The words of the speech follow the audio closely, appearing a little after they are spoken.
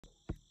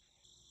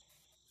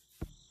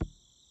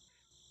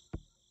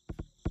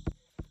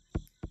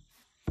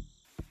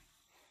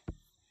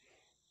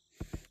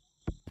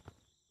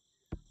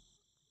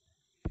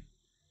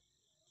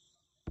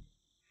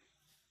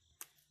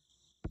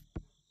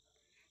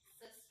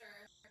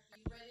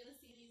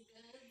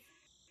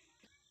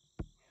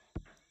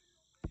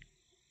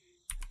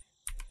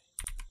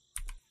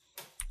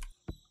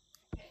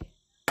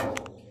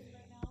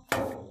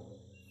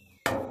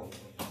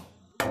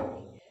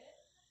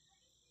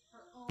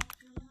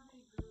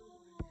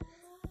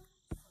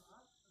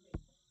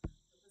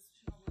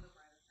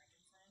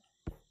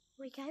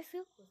Wait, can I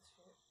feel?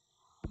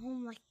 Oh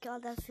my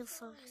god, that feels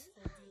so.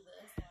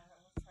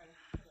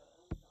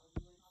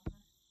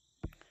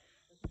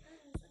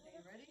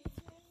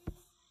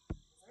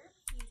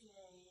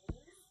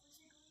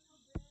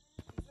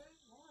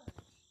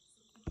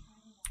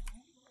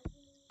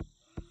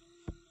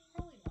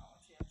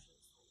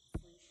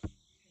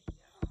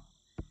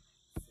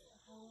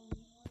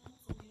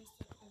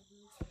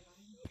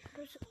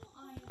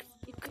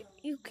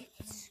 You can.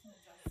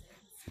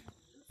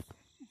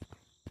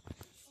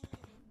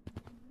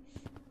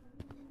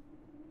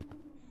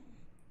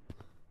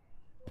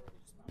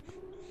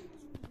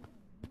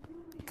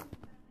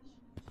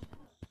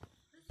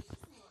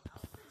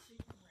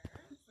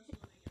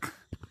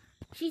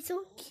 She's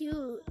so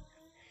cute.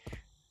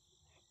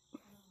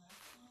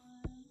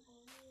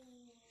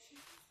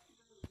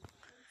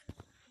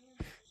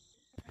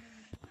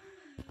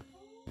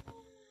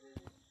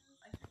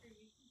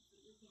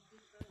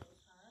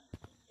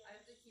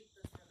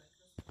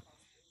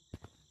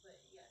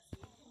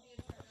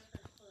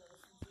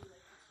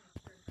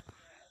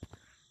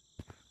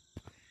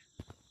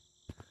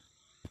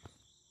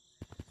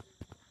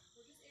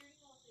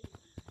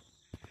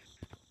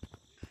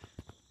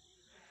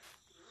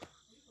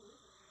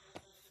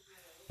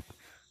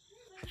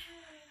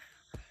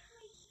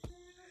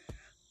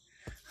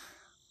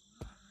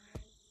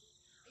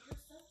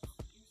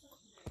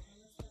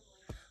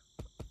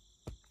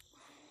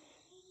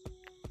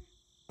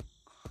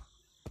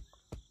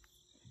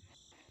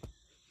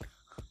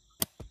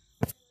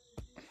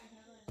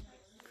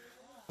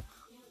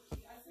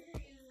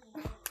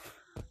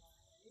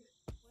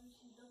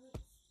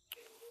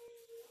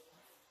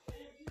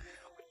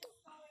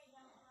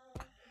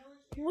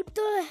 What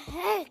the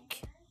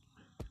heck?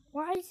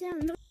 Why is there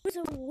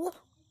a wall?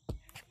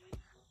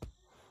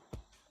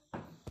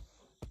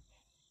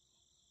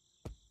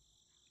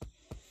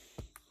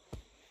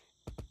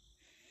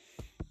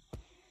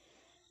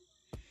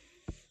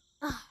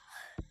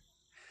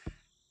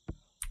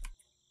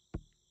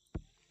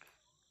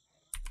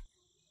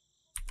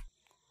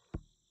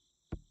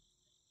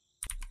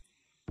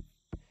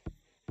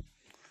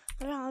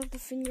 I don't have the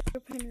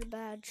fingerprinter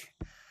badge.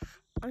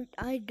 I'm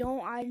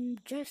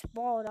just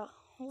bald.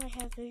 All I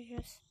have is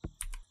just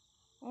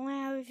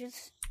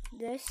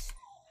this.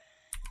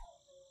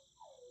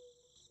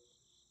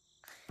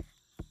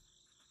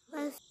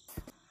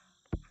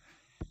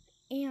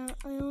 And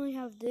I only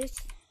have this.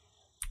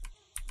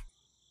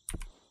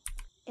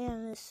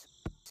 And this.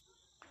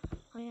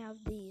 I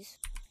have these.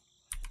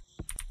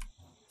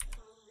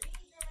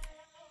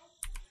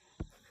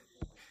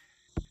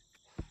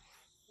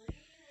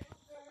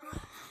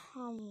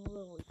 I'm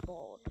really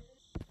bald.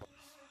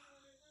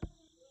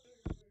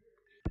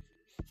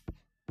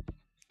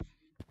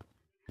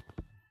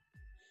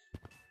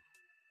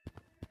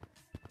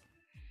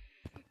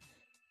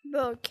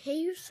 Bro,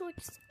 cave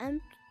looks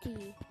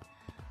empty.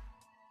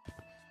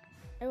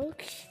 It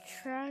looks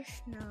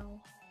trash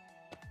now.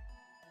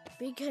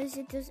 Because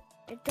it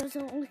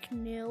doesn't look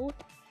new.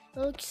 It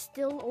looks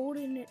still old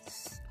and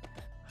it's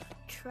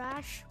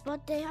trash.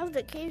 But they have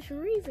the caves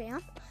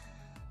revamp.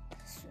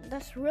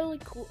 That's really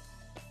cool.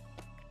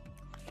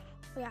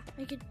 Oh, yeah,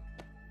 I could.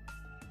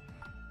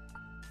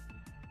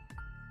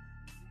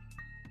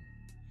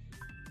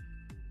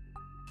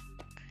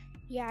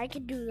 Yeah, I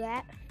could do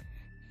that.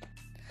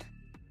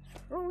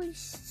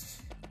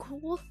 It's really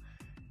cool.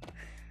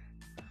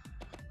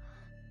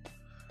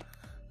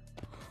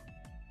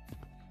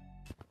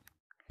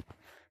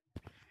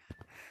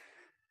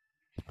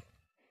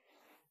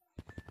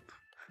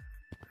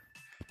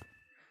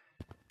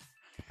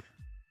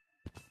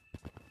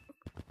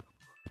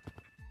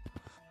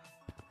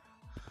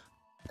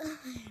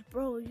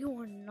 Bro, you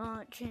are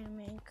not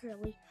J-Man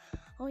Curly.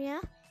 Oh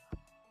yeah?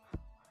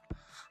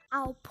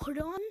 I'll put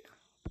on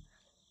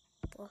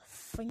the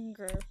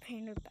finger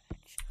painter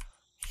badge.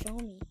 Show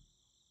me.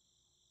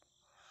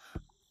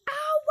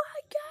 Oh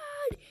my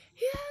god!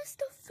 He has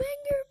the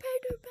finger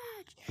painter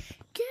badge!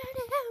 Get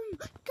him!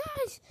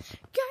 Guys!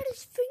 Get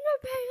his finger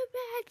painter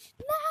badge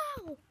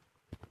now!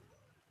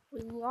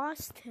 We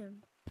lost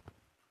him.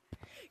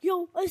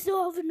 Yo, I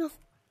still have enough.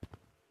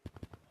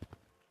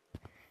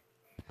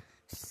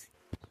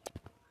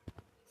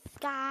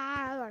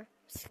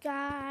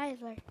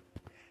 Skylar.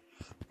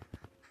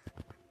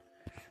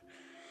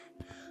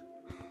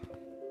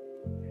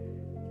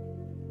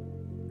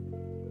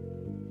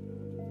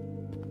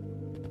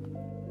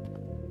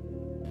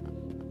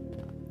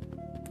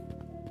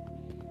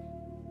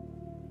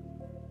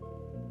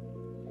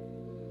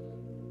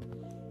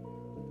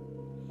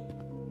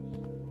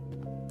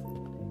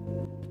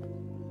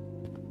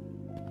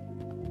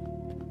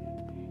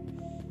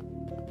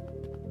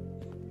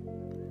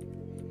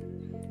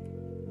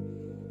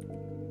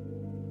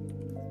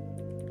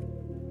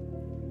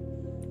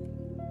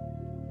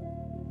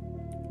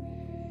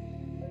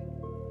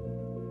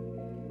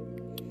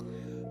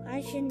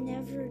 I should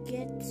never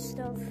get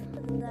stuff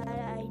that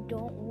I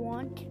don't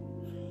want.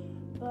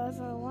 But if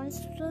I want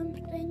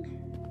something,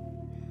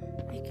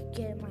 I could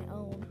get my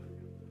own.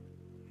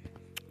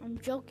 I'm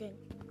joking.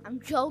 I'm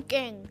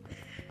joking.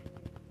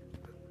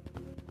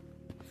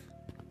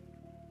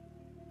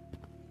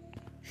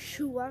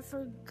 Shoot, I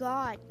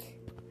forgot.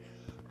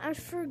 I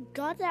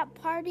forgot that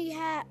party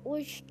hat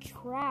was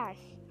trash.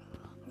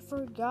 I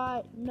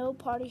forgot. No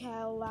party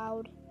hat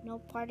allowed. No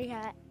party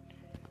hat.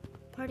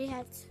 Party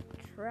hat's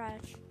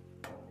trash.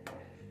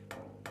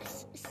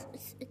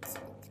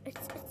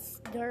 It's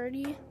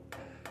dirty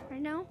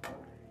right now.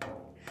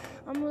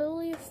 I'm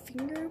literally a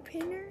finger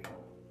painter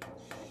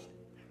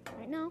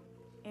right now.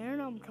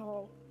 And I'm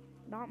tall.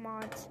 Not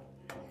mods.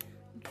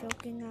 I'm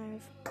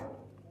joking.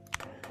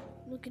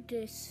 Look at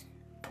this.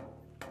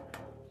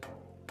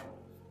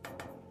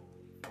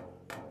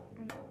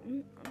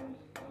 I'm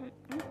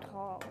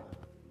tall.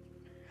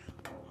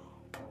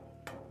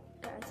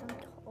 Guys, I'm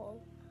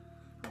tall.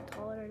 I'm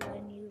taller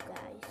than you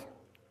guys.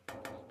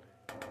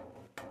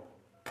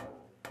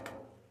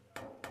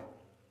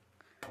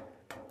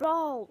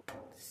 Bro!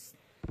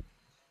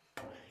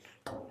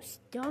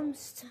 Dumb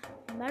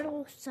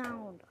metal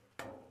sound.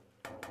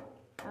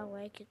 I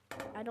like it.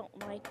 I don't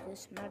like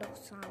this metal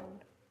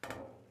sound.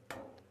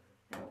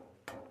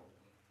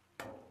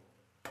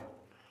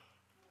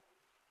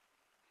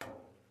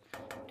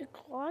 The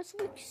claws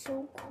look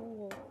so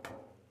cool.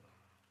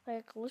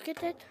 Like, look at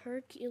the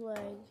turkey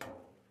leg.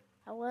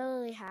 I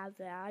literally have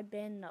that. I've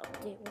been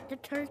updated with the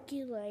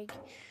turkey leg.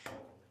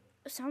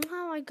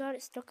 Somehow I got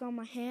it stuck on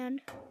my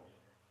hand.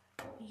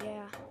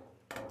 Yeah,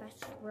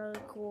 that's really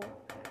cool.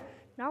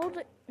 Now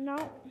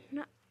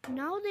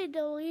they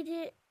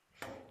deleted.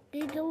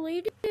 They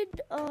deleted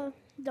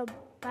the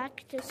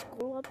back to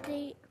school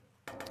update.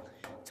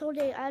 So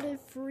they added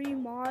free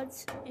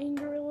mods in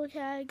Gorilla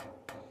Tag.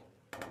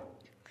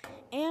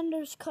 And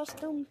there's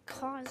custom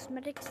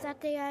cosmetics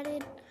that they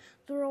added.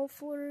 They're all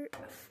for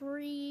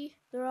free.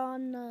 They're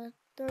on the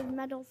third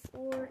metal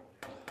floor.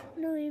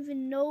 I don't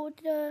even know what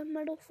the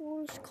metal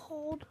floor is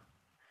called.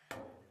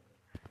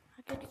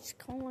 I think it's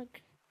called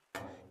like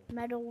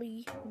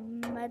metally.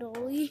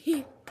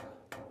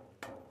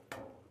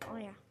 Oh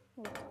yeah,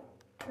 look,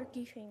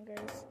 turkey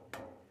fingers.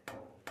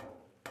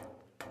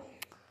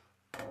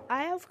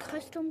 I have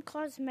custom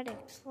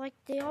cosmetics. Like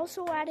they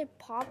also added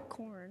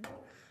popcorn.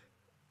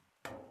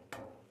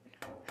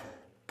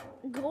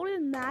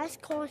 Golden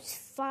mask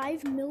costs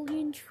 $5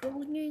 million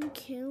trillion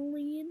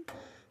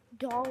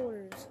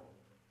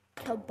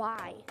to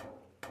buy.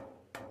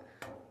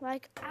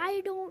 Like,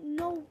 I don't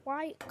know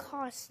why it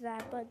costs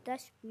that, but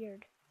that's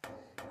weird. I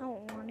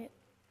don't want it.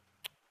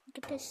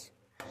 Look at this.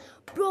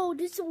 Bro,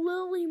 this is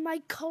literally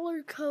my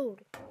color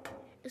code.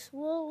 It's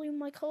literally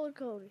my color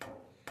code.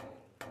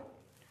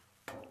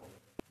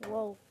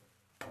 Whoa.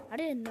 I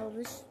didn't know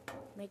this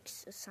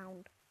makes a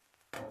sound.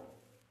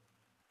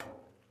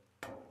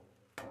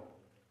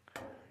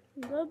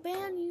 I'm gonna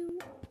ban you.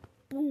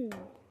 Boom.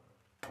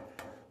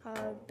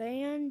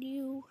 Ban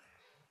you.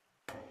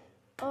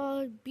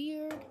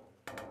 Beard.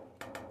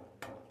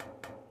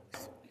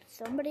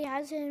 Somebody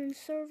has it in the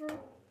server.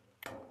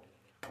 I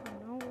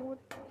don't know what.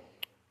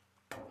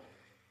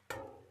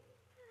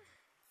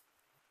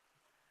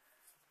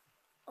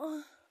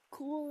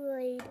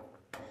 Kool-Aid.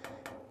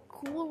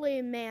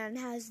 Kool-Aid man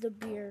has the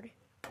beard.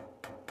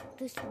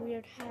 This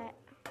weird hat.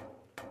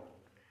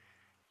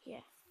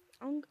 Yeah.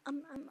 I'm